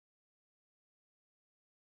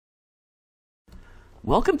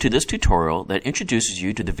Welcome to this tutorial that introduces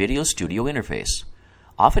you to the VideoStudio interface.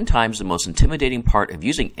 Oftentimes, the most intimidating part of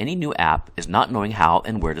using any new app is not knowing how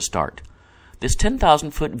and where to start. This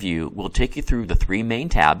 10,000-foot view will take you through the three main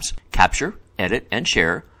tabs: Capture, Edit, and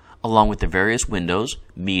Share, along with the various windows,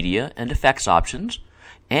 media, and effects options,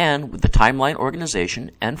 and with the timeline organization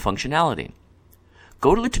and functionality.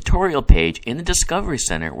 Go to the tutorial page in the Discovery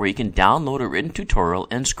Center where you can download a written tutorial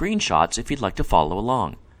and screenshots if you'd like to follow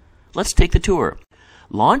along. Let's take the tour.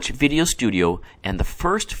 Launch VideoStudio, and the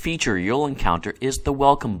first feature you'll encounter is the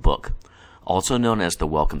Welcome Book, also known as the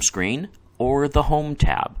Welcome Screen or the Home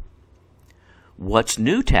tab. What's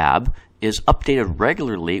New tab is updated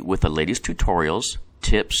regularly with the latest tutorials,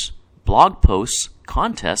 tips, blog posts,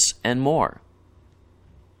 contests, and more.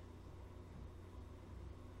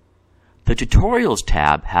 The Tutorials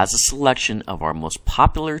tab has a selection of our most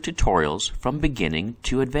popular tutorials from beginning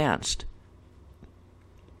to advanced.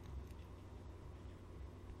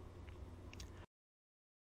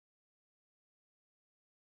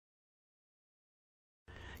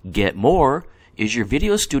 Get More is your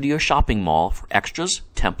VideoStudio shopping mall for extras,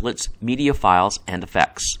 templates, media files, and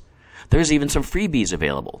effects. There's even some freebies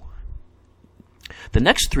available. The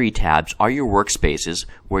next three tabs are your workspaces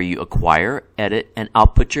where you acquire, edit, and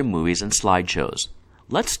output your movies and slideshows.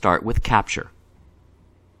 Let's start with Capture.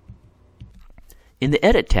 In the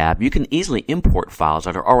Edit tab, you can easily import files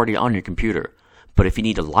that are already on your computer. But if you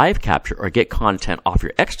need to live capture or get content off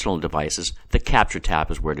your external devices, the Capture tab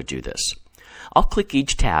is where to do this. I'll click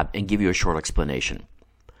each tab and give you a short explanation.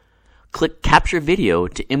 Click Capture Video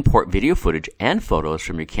to import video footage and photos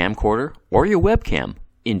from your camcorder or your webcam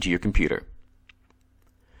into your computer.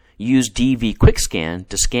 Use DV Quick Scan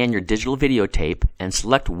to scan your digital videotape and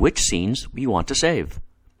select which scenes you want to save.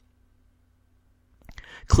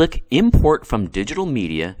 Click Import from Digital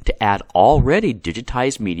Media to add already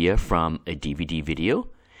digitized media from a DVD video,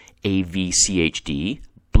 a VCHD,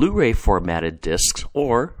 Blu-ray formatted discs,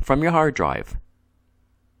 or from your hard drive.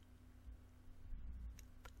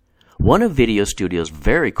 One of VideoStudio's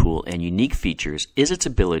very cool and unique features is its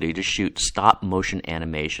ability to shoot stop-motion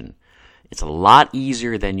animation. It's a lot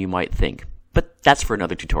easier than you might think, but that's for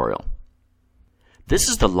another tutorial. This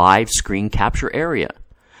is the live screen capture area.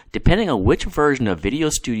 Depending on which version of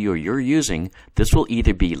VideoStudio you're using, this will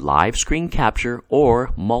either be live screen capture or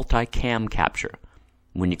multicam capture.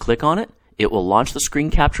 When you click on it, it will launch the screen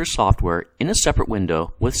capture software in a separate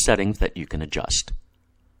window with settings that you can adjust.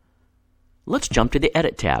 Let's jump to the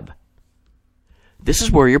Edit tab. This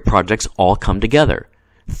is where your projects all come together.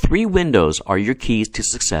 Three windows are your keys to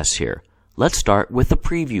success here. Let's start with the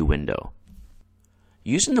Preview window.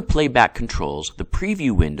 Using the playback controls, the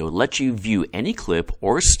Preview window lets you view any clip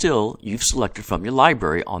or still you've selected from your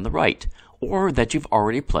library on the right, or that you've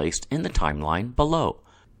already placed in the timeline below.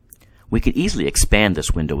 We can easily expand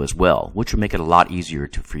this window as well, which will make it a lot easier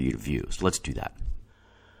for you to view. So let's do that.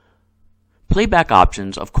 Playback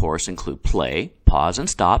options, of course, include play, pause, and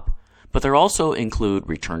stop, but they also include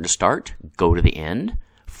return to start, go to the end,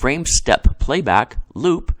 frame step playback,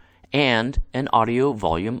 loop, and an audio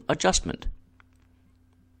volume adjustment.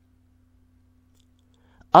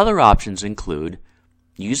 Other options include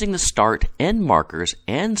using the start end markers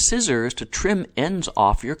and scissors to trim ends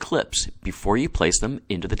off your clips before you place them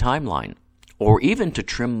into the timeline, or even to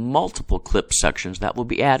trim multiple clip sections that will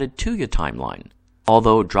be added to your timeline.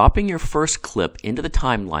 Although dropping your first clip into the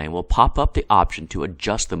timeline will pop up the option to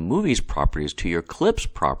adjust the movie's properties to your clip's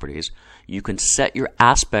properties, you can set your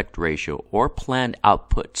aspect ratio or planned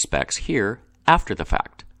output specs here after the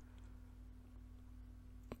fact.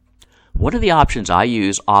 One of the options I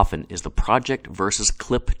use often is the project versus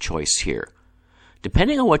clip choice here.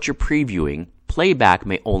 Depending on what you're previewing, playback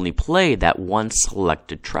may only play that one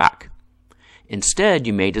selected track. Instead,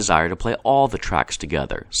 you may desire to play all the tracks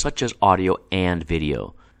together, such as audio and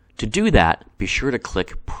video. To do that, be sure to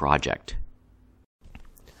click Project.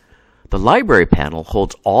 The Library panel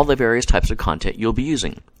holds all the various types of content you'll be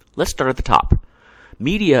using. Let's start at the top.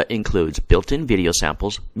 Media includes built-in video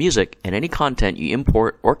samples, music, and any content you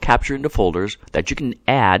import or capture into folders that you can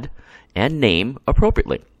add and name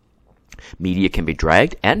appropriately. Media can be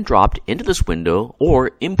dragged and dropped into this window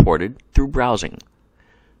or imported through browsing.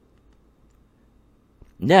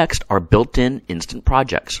 Next are built-in instant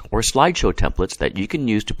projects or slideshow templates that you can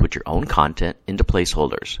use to put your own content into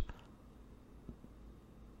placeholders.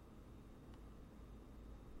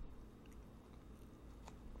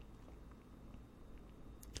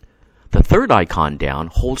 The third icon down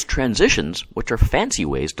holds transitions, which are fancy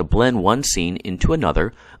ways to blend one scene into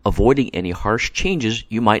another, avoiding any harsh changes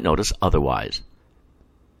you might notice otherwise.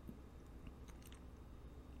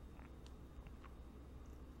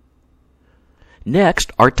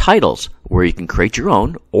 Next are titles, where you can create your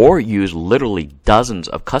own or use literally dozens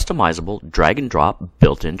of customizable drag and drop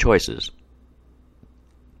built-in choices.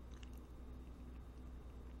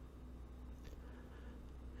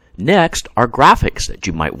 Next are graphics that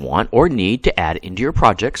you might want or need to add into your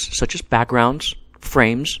projects, such as backgrounds,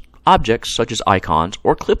 frames, objects such as icons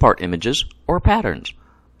or clip art images or patterns.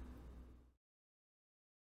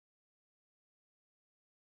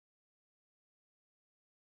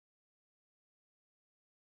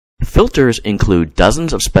 Filters include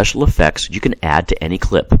dozens of special effects you can add to any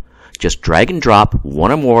clip. Just drag and drop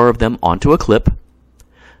one or more of them onto a clip.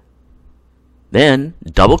 Then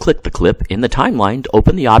double-click the clip in the timeline to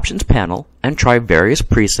open the Options panel and try various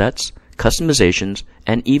presets, customizations,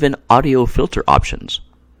 and even audio filter options.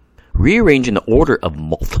 Rearranging the order of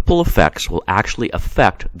multiple effects will actually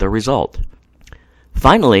affect the result.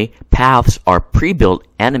 Finally, paths are pre-built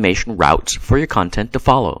animation routes for your content to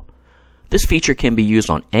follow. This feature can be used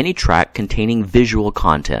on any track containing visual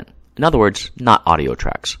content. In other words, not audio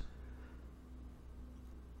tracks.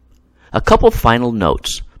 A couple final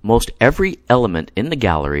notes. Most every element in the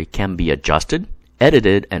gallery can be adjusted,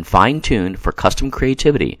 edited, and fine-tuned for custom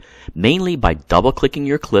creativity, mainly by double-clicking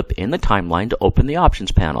your clip in the timeline to open the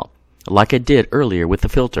Options panel, like I did earlier with the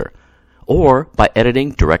filter, or by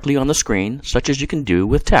editing directly on the screen, such as you can do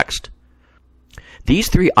with text. These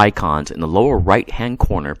three icons in the lower right-hand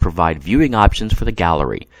corner provide viewing options for the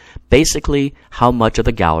gallery, basically how much of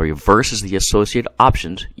the gallery versus the associated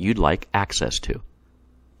options you'd like access to.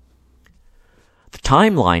 The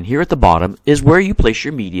timeline here at the bottom is where you place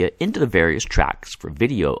your media into the various tracks for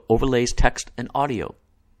video, overlays, text, and audio.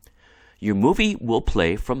 Your movie will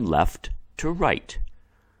play from left to right.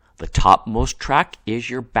 The topmost track is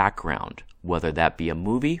your background, whether that be a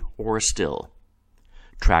movie or a still.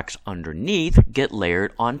 Tracks underneath get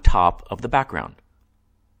layered on top of the background.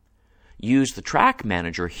 Use the track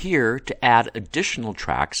manager here to add additional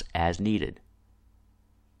tracks as needed.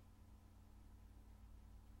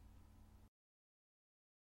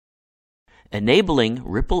 Enabling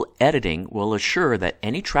ripple editing will assure that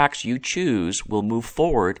any tracks you choose will move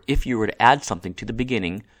forward if you were to add something to the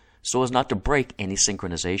beginning so as not to break any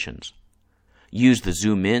synchronizations. Use the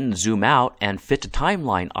zoom in, zoom out, and fit to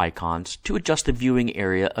timeline icons to adjust the viewing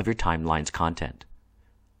area of your timeline's content.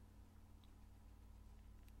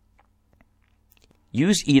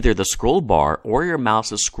 Use either the scroll bar or your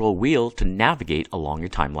mouse's scroll wheel to navigate along your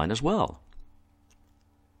timeline as well.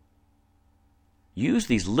 Use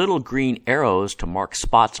these little green arrows to mark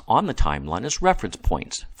spots on the timeline as reference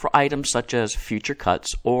points for items such as future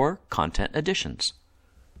cuts or content additions.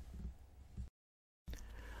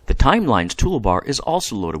 The Timeline's toolbar is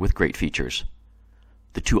also loaded with great features.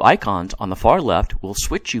 The two icons on the far left will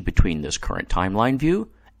switch you between this current timeline view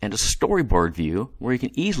and a storyboard view where you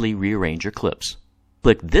can easily rearrange your clips.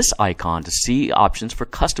 Click this icon to see options for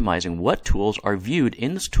customizing what tools are viewed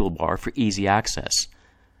in this toolbar for easy access.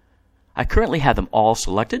 I currently have them all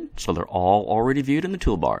selected, so they're all already viewed in the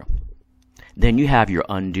toolbar. Then you have your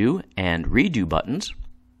undo and redo buttons.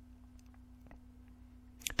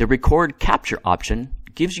 The record capture option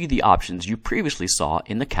gives you the options you previously saw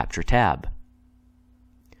in the capture tab.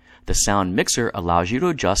 The sound mixer allows you to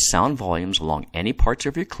adjust sound volumes along any parts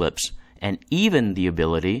of your clips and even the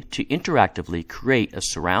ability to interactively create a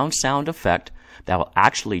surround sound effect that will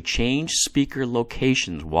actually change speaker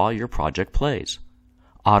locations while your project plays.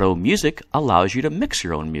 Auto Music allows you to mix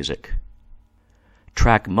your own music.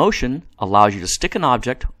 Track Motion allows you to stick an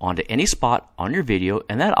object onto any spot on your video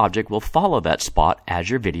and that object will follow that spot as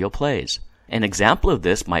your video plays. An example of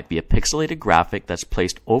this might be a pixelated graphic that's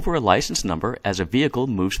placed over a license number as a vehicle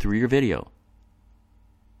moves through your video.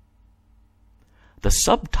 The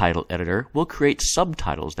Subtitle Editor will create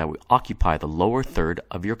subtitles that will occupy the lower third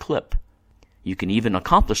of your clip. You can even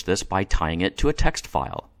accomplish this by tying it to a text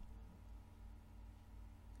file.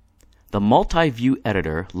 The Multi-View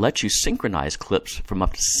Editor lets you synchronize clips from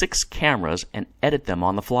up to 6 cameras and edit them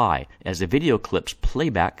on the fly as the video clips play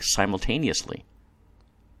back simultaneously.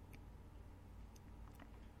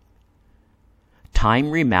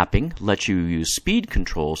 Time Remapping lets you use speed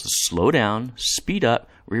controls to slow down, speed up,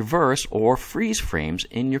 reverse, or freeze frames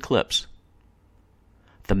in your clips.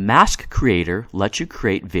 The Mask Creator lets you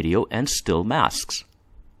create video and still masks.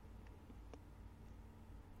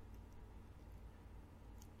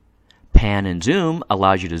 Pan and Zoom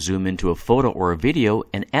allows you to zoom into a photo or a video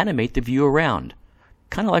and animate the view around,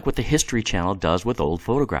 kind of like what the History Channel does with old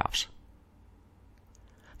photographs.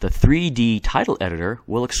 The 3D Title Editor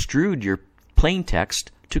will extrude your plain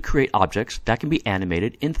text to create objects that can be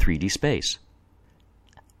animated in 3D space.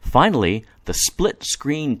 Finally, the Split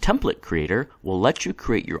Screen Template Creator will let you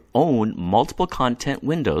create your own multiple content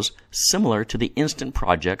windows similar to the instant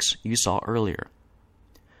projects you saw earlier.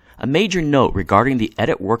 A major note regarding the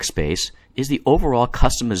Edit Workspace is the overall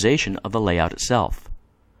customization of the layout itself.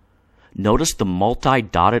 Notice the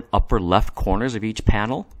multi-dotted upper left corners of each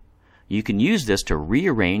panel? You can use this to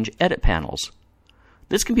rearrange edit panels.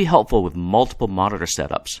 This can be helpful with multiple monitor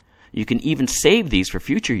setups. You can even save these for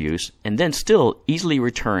future use and then still easily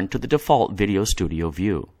return to the default VideoStudio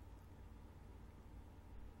view.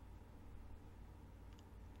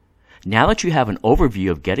 Now that you have an overview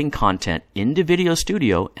of getting content into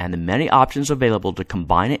VideoStudio and the many options available to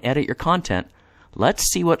combine and edit your content, let's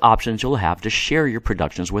see what options you'll have to share your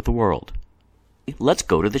productions with the world. Let's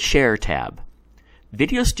go to the Share tab.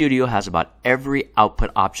 VideoStudio has about every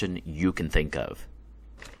output option you can think of.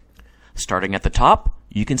 Starting at the top,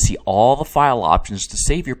 you can see all the file options to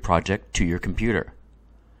save your project to your computer.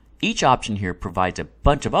 Each option here provides a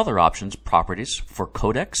bunch of other options, properties for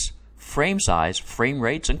codecs, frame size, frame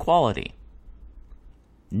rates, and quality.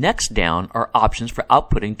 Next down are options for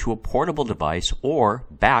outputting to a portable device or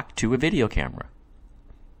back to a video camera.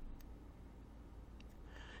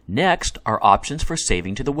 Next are options for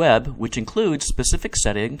saving to the web, which includes specific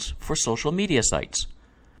settings for social media sites.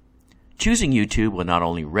 Choosing YouTube will not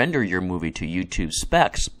only render your movie to YouTube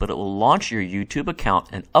specs, but it will launch your YouTube account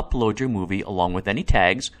and upload your movie along with any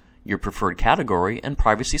tags, your preferred category, and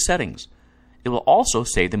privacy settings. It will also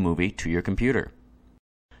save the movie to your computer.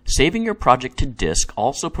 Saving your project to disk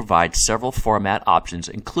also provides several format options,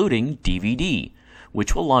 including DVD,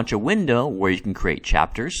 which will launch a window where you can create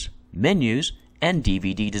chapters, menus, and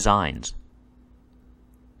DVD designs.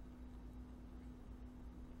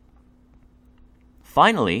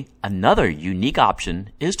 Finally, another unique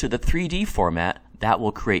option is to the 3D format that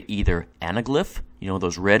will create either anaglyph,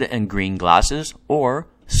 those red and green glasses, or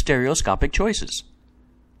stereoscopic choices.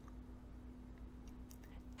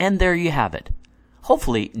 And there you have it.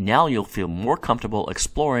 Hopefully, now you'll feel more comfortable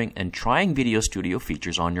exploring and trying VideoStudio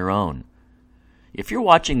features on your own. If you're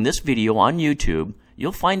watching this video on YouTube,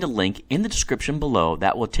 you'll find a link in the description below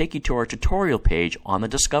that will take you to our tutorial page on the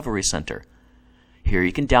Discovery Center. Here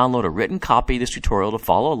you can download a written copy of this tutorial to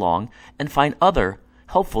follow along and find other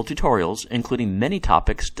helpful tutorials, including many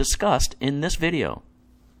topics discussed in this video.